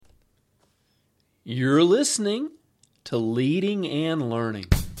You're listening to Leading and Learning.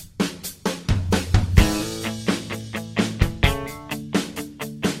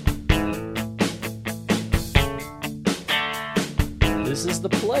 This is the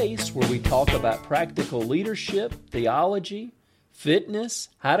place where we talk about practical leadership, theology, fitness,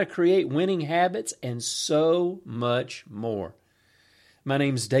 how to create winning habits, and so much more. My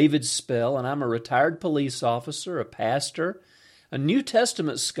name's David Spell, and I'm a retired police officer, a pastor, a New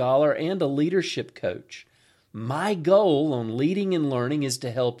Testament scholar, and a leadership coach. My goal on Leading and Learning is to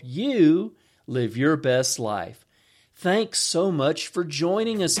help you live your best life. Thanks so much for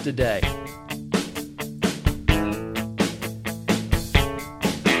joining us today.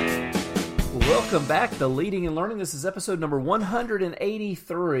 Welcome back to Leading and Learning. This is episode number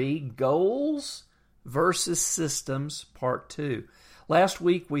 183, Goals versus Systems, Part 2. Last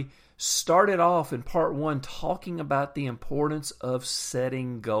week we started off in Part 1 talking about the importance of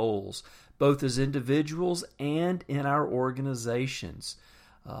setting goals, both as individuals and in our organizations.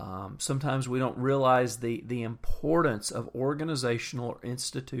 Sometimes we don't realize the importance of organizational or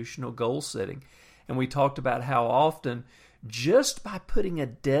institutional goal setting. And we talked about how often just by putting a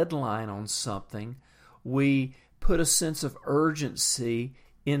deadline on something, we put a sense of urgency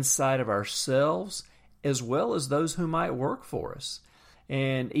inside of ourselves as well as those who might work for us.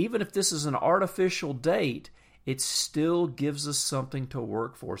 And even if this is an artificial date, it still gives us something to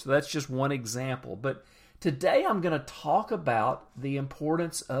work for. So that's just one example. But today I'm going to talk about the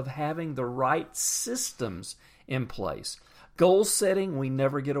importance of having the right systems in place. Goal setting, we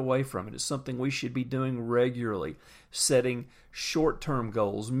never get away from it. It's something we should be doing regularly, setting short-term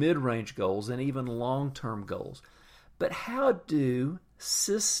goals, mid-range goals, and even long-term goals. But how do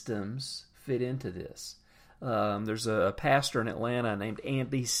systems fit into this? There's a pastor in Atlanta named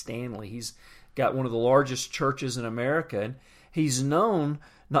Andy Stanley. He's got one of the largest churches in America, and he's known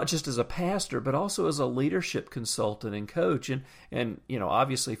not just as a pastor, but also as a leadership consultant and coach. And you know,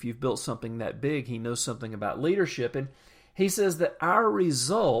 obviously, if you've built something that big, he knows something about leadership. And he says that our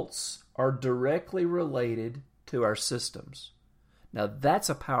results are directly related to our systems. Now, that's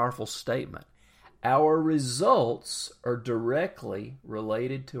a powerful statement. Our results are directly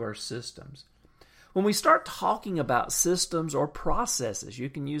related to our systems. When we start talking about systems or processes, you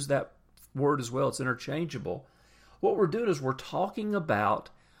can use that word as well, it's interchangeable. What we're doing is we're talking about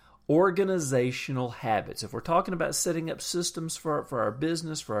organizational habits. If we're talking about setting up systems for our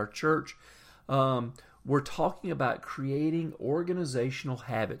business, for our church, we're talking about creating organizational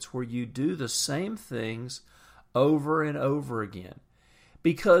habits where you do the same things over and over again.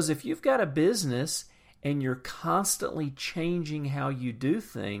 Because if you've got a business and you're constantly changing how you do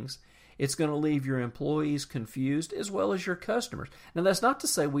things, it's going to leave your employees confused as well as your customers. Now, that's not to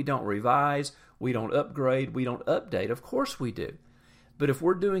say we don't revise, we don't upgrade, we don't update. Of course we do. But if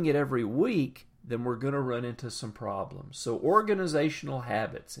we're doing it every week, then we're going to run into some problems. So organizational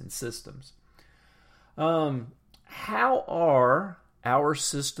habits and systems. How are our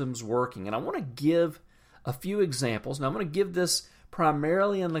systems working? And I want to give a few examples. Now, I'm going to give this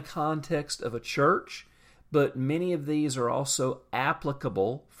primarily in the context of a church, but many of these are also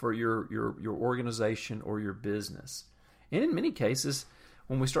applicable for your organization or your business. And in many cases,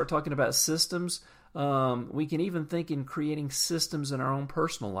 when we start talking about systems, we can even think in creating systems in our own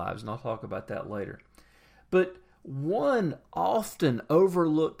personal lives, and I'll talk about that later. But one often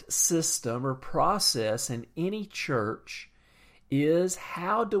overlooked system or process in any church is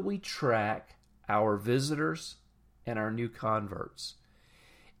how do we track our visitors and our new converts?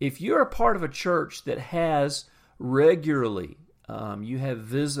 If you're a part of a church that has regularly, you have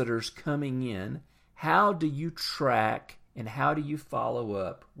visitors coming in, how do you track and how do you follow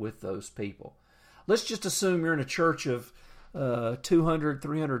up with those people? Let's just assume you're in a church of 200,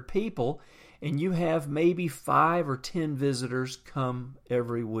 300 people, and you have maybe 5 or 10 visitors come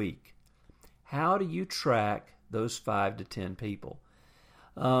every week. How do you track those 5 to 10 people?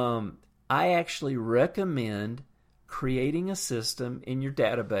 I actually recommend creating a system in your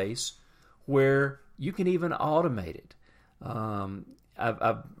database where you can even automate it.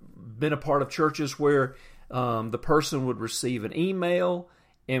 I've been a part of churches where the person would receive an email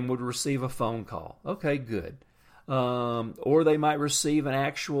and would receive a phone call. Okay, good. Or they might receive an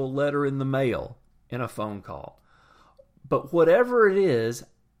actual letter in the mail and a phone call. But whatever it is,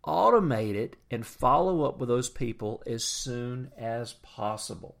 automate it and follow up with those people as soon as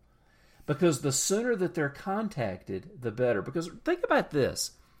possible. Because the sooner that they're contacted, the better. Because think about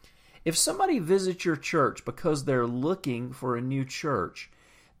this. If somebody visits your church because they're looking for a new church,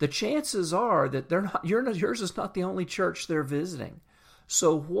 the chances are that yours is not the only church they're visiting.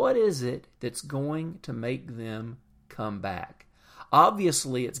 So what is it that's going to make them come back?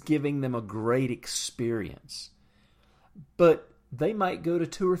 Obviously, it's giving them a great experience. But they might go to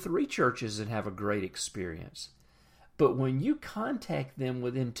 2 or 3 churches and have a great experience. But when you contact them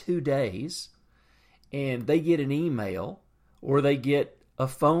within 2 days and they get an email or they get a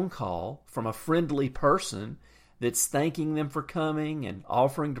phone call from a friendly person that's thanking them for coming and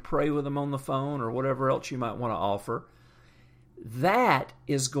offering to pray with them on the phone or whatever else you might want to offer, that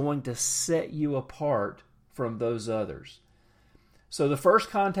is going to set you apart from those others. So the first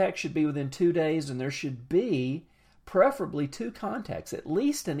contact should be within 2 days, and there should be preferably 2 contacts, at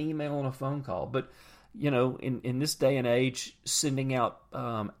least an email and a phone call. But, in this day and age, sending out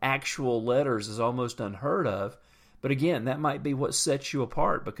actual letters is almost unheard of. But again, that might be what sets you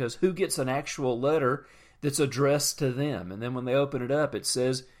apart, because who gets an actual letter that's addressed to them? And then when they open it up, it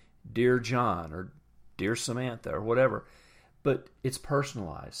says, Dear John, or Dear Samantha, or whatever. But it's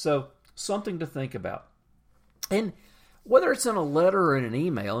personalized. So something to think about. And whether it's in a letter or in an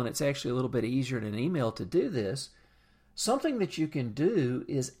email, and it's actually a little bit easier in an email to do this, something that you can do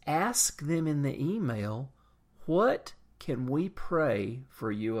is ask them in the email, what can we pray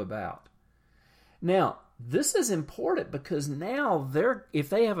for you about? Now, this is important because now if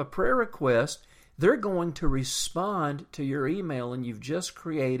they have a prayer request, they're going to respond to your email, and you've just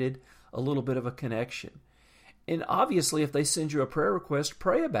created a little bit of a connection. And obviously, if they send you a prayer request,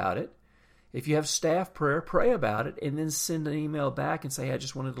 pray about it. If you have staff prayer, pray about it, and then send an email back and say, hey, I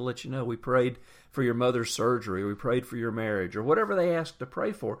just wanted to let you know we prayed for your mother's surgery, or we prayed for your marriage, or whatever they ask to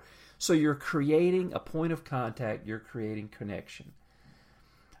pray for. So you're creating a point of contact. You're creating connection.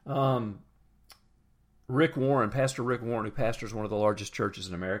 Pastor Rick Warren, who pastors one of the largest churches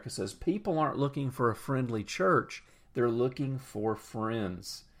in America, says people aren't looking for a friendly church. They're looking for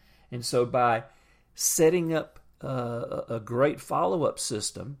friends. And so by setting up a great follow-up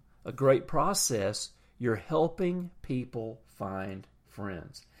system, a great process, you're helping people find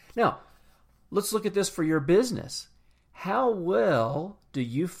friends. Now, let's look at this for your business. How well do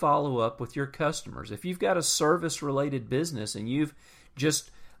you follow up with your customers? If you've got a service-related business and you've just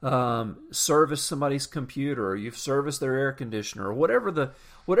serviced somebody's computer, or you've serviced their air conditioner, or whatever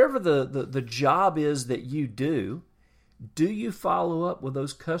the job is that you do you follow up with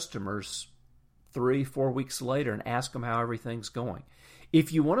those customers 3-4 weeks later and ask them how everything's going?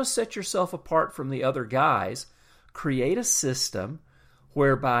 If you want to set yourself apart from the other guys, create a system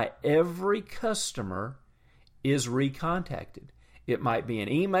whereby every customer is recontacted. It might be an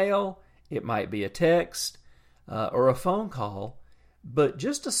email, it might be a text, or a phone call, but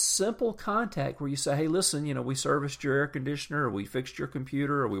just a simple contact where you say, hey, listen, we serviced your air conditioner, or we fixed your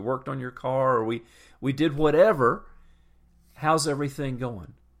computer, or we worked on your car, or we did whatever. How's everything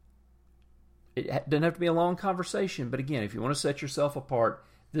going? It doesn't have to be a long conversation, but again, if you want to set yourself apart,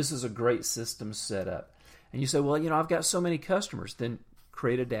 this is a great system set up. And you say, well, I've got so many customers. Then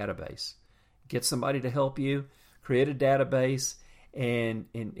create a database. Get somebody to help you. Create a database. And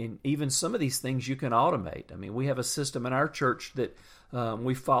even some of these things you can automate. I mean, we have a system in our church that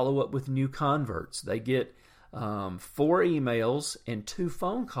we follow up with new converts. They get 4 emails and 2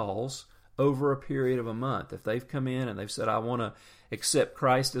 phone calls over a period of a month. If they've come in and they've said, I want to accept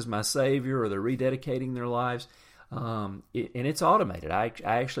Christ as my Savior, or they're rededicating their lives, and it's automated. I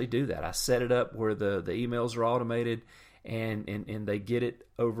actually do that. I set it up where the emails are automated, and they get it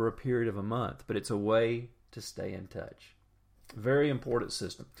over a period of a month. But it's a way to stay in touch. Very important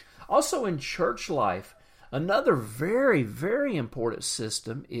system. Also in church life, another very, very important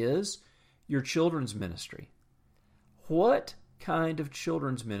system is your children's ministry. What kind of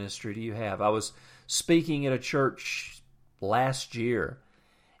children's ministry do you have? I was speaking at a church last year,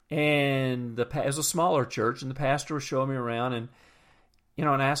 and it was a smaller church, and the pastor was showing me around, and and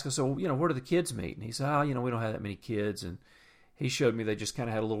I asked him, so where do the kids meet? And he said, we don't have that many kids, and he showed me they just kind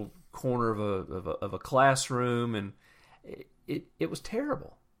of had a little corner of a classroom, and it was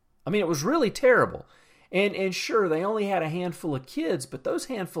terrible. I mean, it was really terrible. And sure, they only had a handful of kids, but those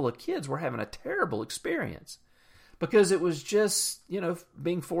handful of kids were having a terrible experience. Because it was just,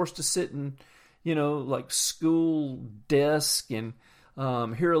 being forced to sit in, like school desk and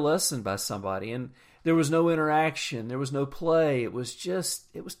hear a lesson by somebody. And there was no interaction. There was no play. It was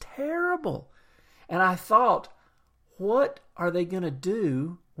terrible. And I thought, what are they going to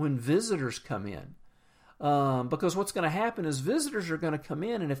do when visitors come in? Because what's going to happen is visitors are going to come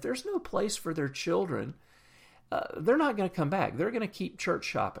in, and if there's no place for their children, they're not going to come back. They're going to keep church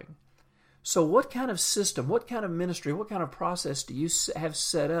shopping. So what kind of system, what kind of ministry, what kind of process do you have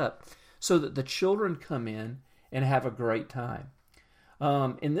set up so that the children come in and have a great time?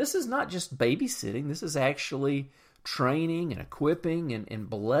 And this is not just babysitting. This is actually training and equipping and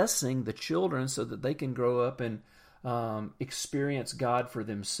blessing the children so that they can grow up in experience God for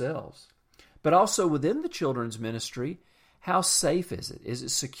themselves. But also within the children's ministry, how safe is it? Is it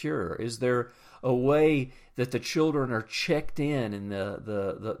secure? Is there a way that the children are checked in and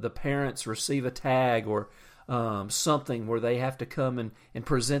the parents receive a tag or something where they have to come and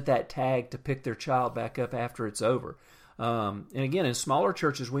present that tag to pick their child back up after it's over? And again, in smaller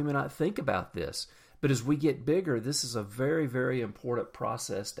churches, we may not think about this, but as we get bigger, this is a very, very important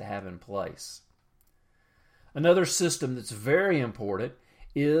process to have in place. Another system that's very important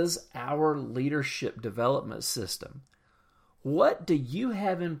is our leadership development system. What do you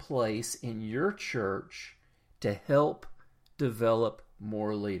have in place in your church to help develop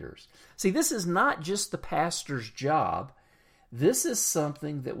more leaders? See, this is not just the pastor's job. This is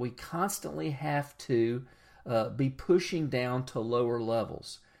something that we constantly have to be pushing down to lower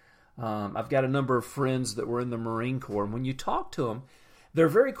levels. I've got a number of friends that were in the Marine Corps, and when you talk to them, they're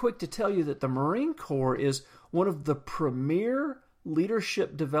very quick to tell you that the Marine Corps is one of the premier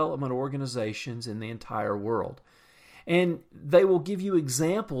leadership development organizations in the entire world. And they will give you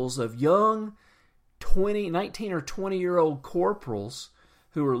examples of young 19 or 20-year-old corporals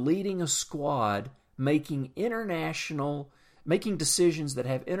who are leading a squad making decisions that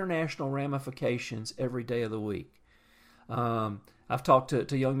have international ramifications every day of the week. I've talked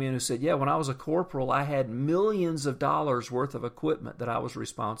to young men who said, when I was a corporal, I had millions of dollars worth of equipment that I was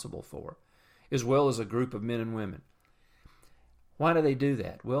responsible for, as well as a group of men and women. Why do they do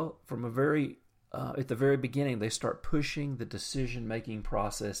that? Well, from at the very beginning, they start pushing the decision-making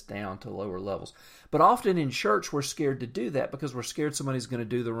process down to lower levels. But often in church, we're scared to do that because we're scared somebody's going to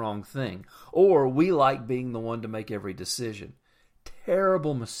do the wrong thing. Or we like being the one to make every decision.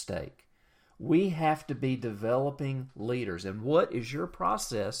 Terrible mistake. We have to be developing leaders. And what is your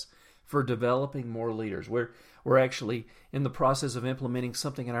process for developing more leaders? We're actually in the process of implementing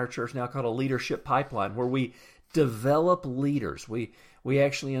something in our church now called a leadership pipeline, where we develop leaders. We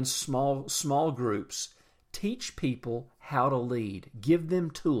actually, in small groups, teach people how to lead, give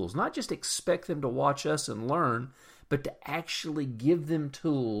them tools, not just expect them to watch us and learn, but to actually give them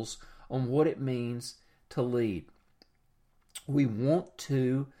tools on what it means to lead. We want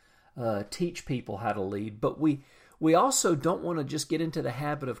to teach people how to lead, but we also don't want to just get into the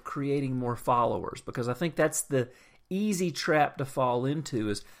habit of creating more followers, because I think that's the easy trap to fall into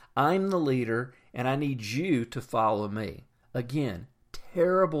is, I'm the leader and I need you to follow me. Again,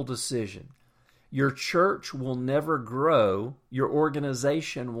 terrible decision. Your church will never grow, your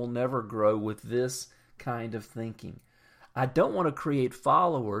organization will never grow with this kind of thinking. I don't want to create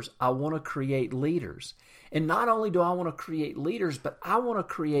followers, I want to create leaders. And not only do I want to create leaders, but I want to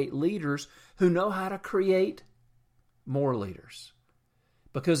create leaders who know how to create more leaders.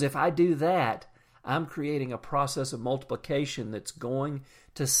 Because if I do that, I'm creating a process of multiplication that's going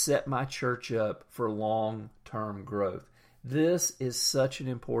to set my church up for long-term growth. This is such an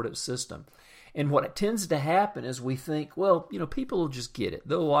important system. And what tends to happen is we think, people will just get it.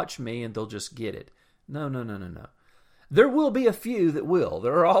 They'll watch me and they'll just get it. No. There will be a few that will.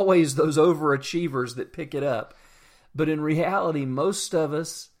 There are always those overachievers that pick it up. But in reality, most of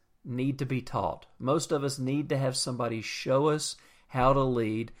us need to be taught. Most of us need to have somebody show us how to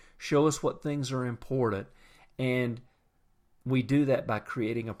lead, show us what things are important, and we do that by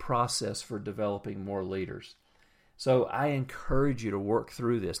creating a process for developing more leaders. So I encourage you to work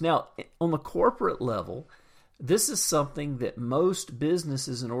through this. Now, on the corporate level, this is something that most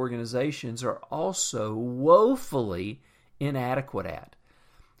businesses and organizations are also woefully inadequate at.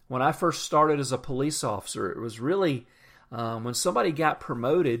 When I first started as a police officer, it was really, when somebody got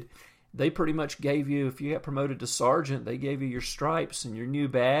promoted, they pretty much gave you, if you got promoted to sergeant, they gave you your stripes and your new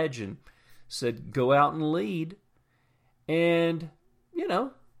badge and said, go out and lead. And,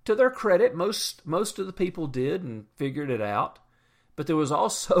 to their credit, most of the people did and figured it out. But there was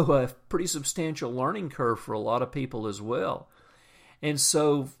also a pretty substantial learning curve for a lot of people as well. And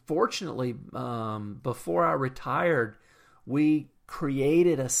so, fortunately, before I retired, we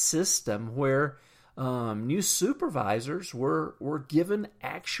created a system where new supervisors were given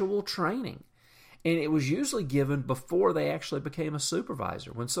actual training. And it was usually given before they actually became a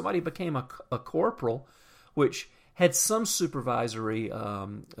supervisor. When somebody became a corporal, which had some supervisory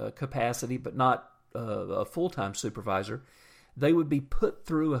capacity, but not a full-time supervisor, they would be put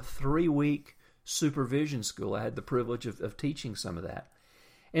through a 3-week supervision school. I had the privilege of teaching some of that.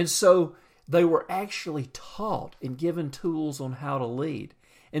 And so they were actually taught and given tools on how to lead.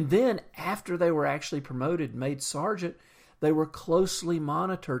 And then after they were actually promoted, made sergeant, they were closely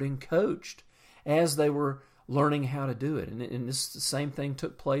monitored and coached as they were learning how to do it. And this the same thing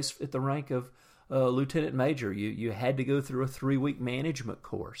took place at the rank of lieutenant major. You had to go through a 3-week management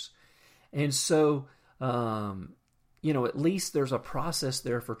course. And so at least there's a process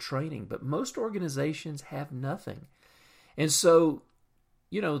there for training. But most organizations have nothing. And so,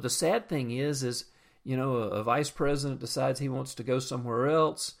 the sad thing is, a vice president decides he wants to go somewhere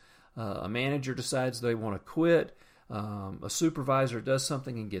else. A manager decides they want to quit. A supervisor does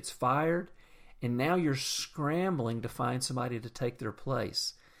something and gets fired. And now you're scrambling to find somebody to take their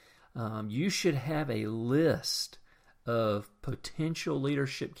place. You should have a list of potential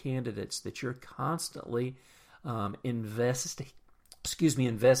leadership candidates that you're constantly investing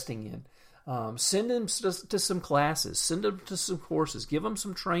in. Send them to some classes. Send them to some courses. Give them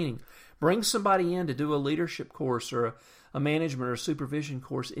some training. Bring somebody in to do a leadership course or a management or supervision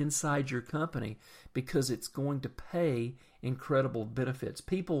course inside your company, because it's going to pay incredible benefits.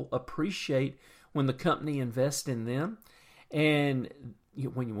 People appreciate when the company invests in them. And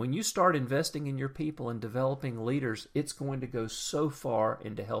when you start investing in your people and developing leaders, it's going to go so far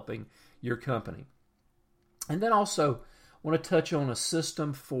into helping your company. And then also want to touch on a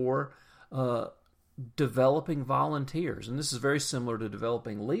system for developing volunteers. And this is very similar to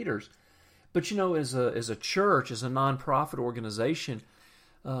developing leaders. But as a church, as a nonprofit organization,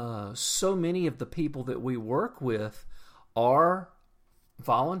 so many of the people that we work with are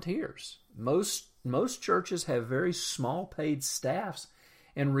volunteers. Most churches have very small paid staffs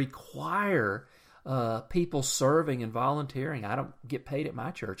and require people serving and volunteering. I don't get paid at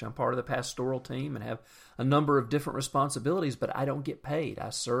my church. I'm part of the pastoral team and have a number of different responsibilities, but I don't get paid.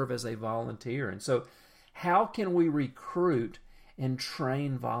 I serve as a volunteer. And so how can we recruit and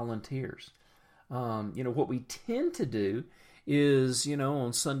train volunteers? What we tend to do is,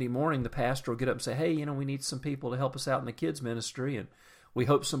 on Sunday morning, the pastor will get up and say, hey, we need some people to help us out in the kids ministry, and we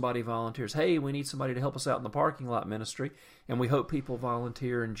hope somebody volunteers. Hey, we need somebody to help us out in the parking lot ministry, and we hope people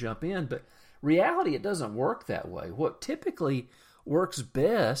volunteer and jump in. But reality, it doesn't work that way. What typically works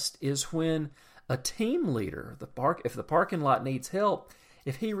best is when a team leader, if the parking lot needs help,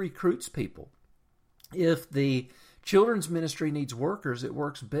 if he recruits people. If the children's ministry needs workers, it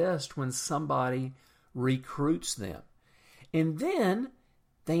works best when somebody recruits them. And then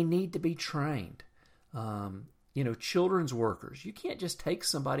they need to be trained. Children's workers. You can't just take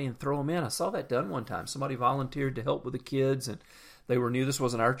somebody and throw them in. I saw that done one time. Somebody volunteered to help with the kids, and they were new. This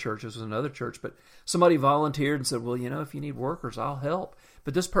wasn't our church. This was another church. But somebody volunteered and said, well, if you need workers, I'll help.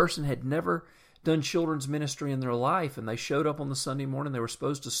 But this person had never done children's ministry in their life, and they showed up on the Sunday morning they were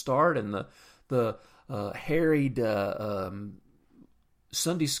supposed to start, and the harried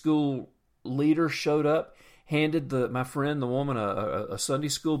Sunday school leader showed up, handed my friend, the woman, a Sunday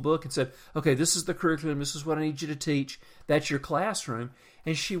school book and said, okay, this is the curriculum. This is what I need you to teach. That's your classroom.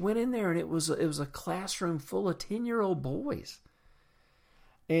 And she went in there, and it was a classroom full of 10-year-old boys.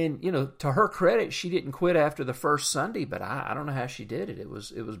 And, to her credit, she didn't quit after the first Sunday, but I don't know how she did it. It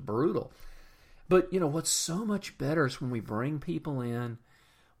was brutal. But, what's so much better is when we bring people in,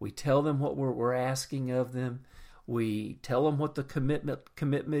 we tell them what we're asking of them, we tell them what the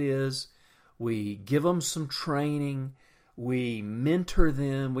commitment is, we give them some training, we mentor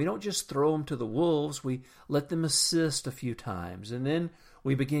them. We don't just throw them to the wolves. We let them assist a few times, and then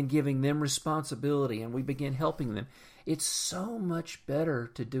we begin giving them responsibility, and we begin helping them. It's so much better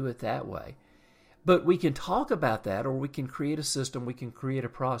to do it that way. But we can talk about that, or we can create a system, we can create a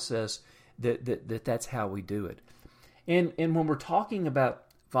process that's how we do it. And when we're talking about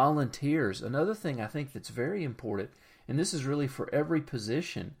volunteers, another thing I think that's very important, and this is really for every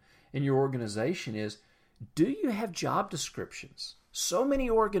position in your organization, is, do you have job descriptions? So many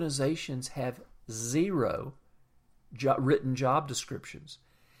organizations have zero written job descriptions.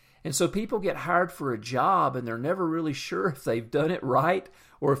 And so people get hired for a job and they're never really sure if they've done it right,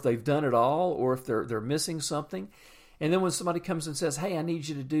 or if they've done it all, or if they're missing something. And then when somebody comes and says, hey, I need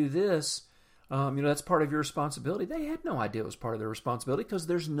you to do this, that's part of your responsibility. They had no idea it was part of their responsibility because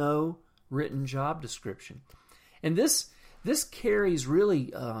there's no written job description. And this carries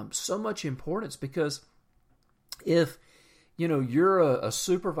really so much importance, because if you're a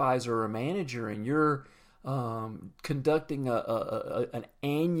supervisor or a manager and you're conducting an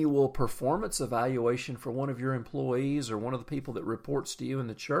annual performance evaluation for one of your employees or one of the people that reports to you in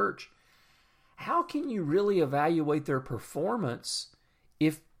the church, how can you really evaluate their performance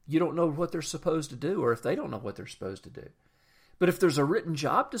if you don't know what they're supposed to do, or if they don't know what they're supposed to do? But if there's a written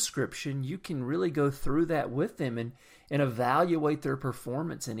job description, you can really go through that with them and evaluate their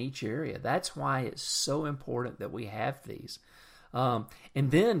performance in each area. That's why it's so important that we have these. And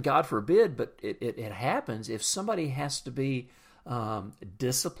then, God forbid, but it happens, if somebody has to be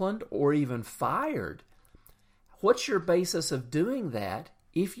disciplined or even fired, what's your basis of doing that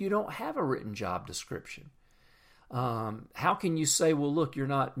if you don't have a written job description? How can you say, well, look, you're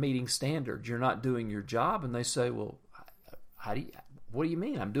not meeting standards, you're not doing your job? And they say, well, what do you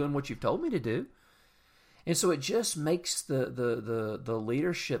mean? I'm doing what you've told me to do. And so it just makes the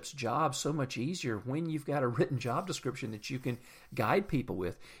leadership's job so much easier when you've got a written job description that you can guide people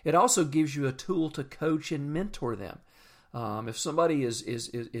with. It also gives you a tool to coach and mentor them. If somebody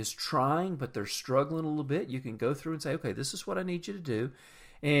is trying but they're struggling a little bit, you can go through and say, okay, this is what I need you to do.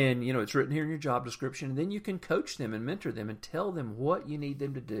 And, it's written here in your job description. And then you can coach them and mentor them and tell them what you need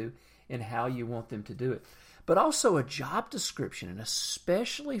them to do and how you want them to do it. But also a job description, and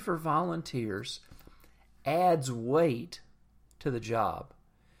especially for volunteers, adds weight to the job.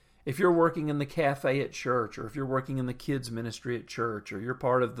 If you're working in the cafe at church, or if you're working in the kids ministry at church, or you're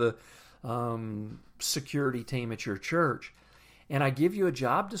part of the security team at your church, and I give you a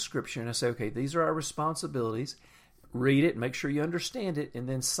job description, and I say, okay, these are our responsibilities. Read it, make sure you understand it, and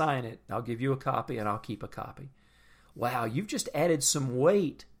then sign it. I'll give you a copy, and I'll keep a copy. Wow, you've just added some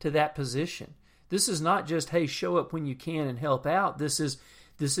weight to that position. This is not just, hey, show up when you can and help out. This is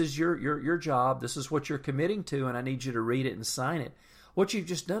your job. This is what you're committing to, and I need you to read it and sign it. What you've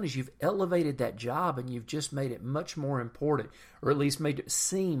just done is you've elevated that job, and you've just made it much more important, or at least made it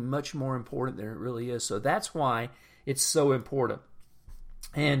seem much more important than it really is. So that's why it's so important.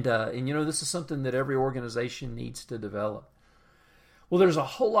 And this is something that every organization needs to develop. Well, there's a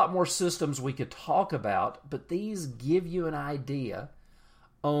whole lot more systems we could talk about, but these give you an idea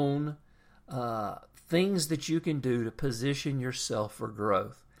on things that you can do to position yourself for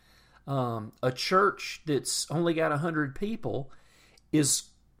growth. A church that's only got 100 people is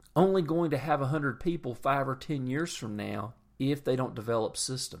only going to have 100 people 5 or 10 years from now if they don't develop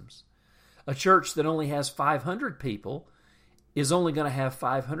systems. A church that only has 500 people is only going to have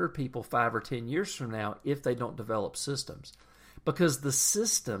 500 people 5 or 10 years from now if they don't develop systems. Because the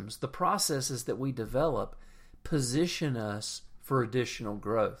systems, the processes that we develop, position us for additional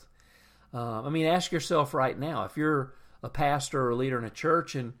growth. Ask yourself right now, if you're a pastor or a leader in a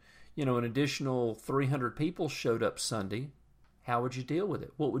church and, an additional 300 people showed up Sunday, how would you deal with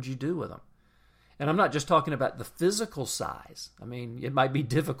it? What would you do with them? And I'm not just talking about the physical size. It might be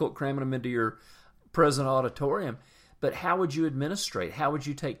difficult cramming them into your present auditorium, but how would you administrate? How would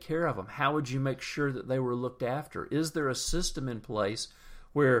you take care of them? How would you make sure that they were looked after? Is there a system in place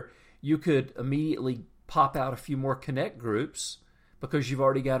where you could immediately pop out a few more connect groups because you've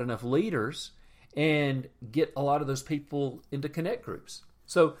already got enough leaders and get a lot of those people into connect groups?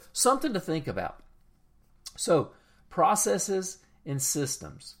 So something to think about. So processes and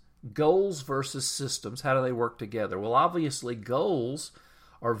systems. Goals versus systems. How do they work together? Well, obviously goals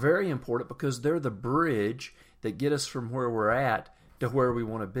are very important because they're the bridge that get us from where we're at to where we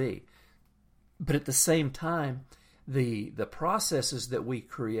want to be. But at the same time, the processes that we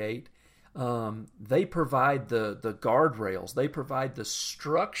create, they provide the guardrails. They provide the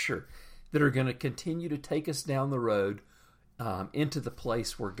structure that are going to continue to take us down the road into the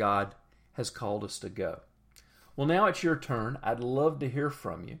place where God has called us to go. Well, now it's your turn. I'd love to hear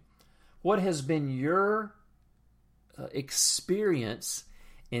from you. What has been your experience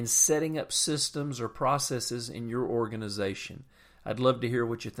in setting up systems or processes in your organization? I'd love to hear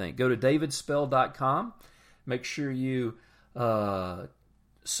what you think. Go to davidspell.com. Make sure you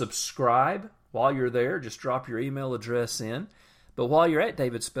subscribe while you're there. Just drop your email address in. But while you're at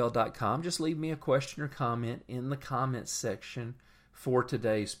davidspell.com, just leave me a question or comment in the comments section for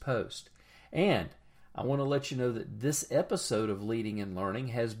today's post. And I want to let you know that this episode of Leading and Learning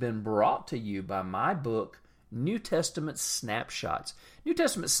has been brought to you by my book, New Testament Snapshots. New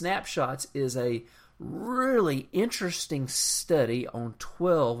Testament Snapshots is a really interesting study on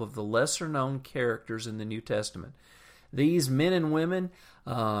 12 of the lesser-known characters in the New Testament. These men and women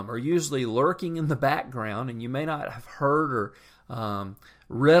are usually lurking in the background, and you may not have heard or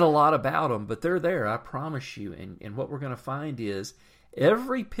read a lot about them, but they're there, I promise you. And what we're going to find is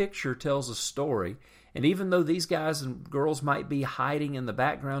every picture tells a story, and even though these guys and girls might be hiding in the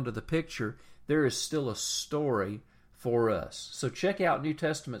background of the picture, there is still a story for us. So check out New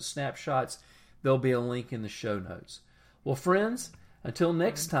Testament Snapshots. There'll be a link in the show notes. Well, friends, until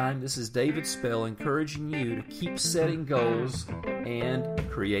next time, this is David Spell encouraging you to keep setting goals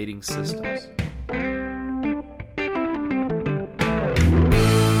and creating systems.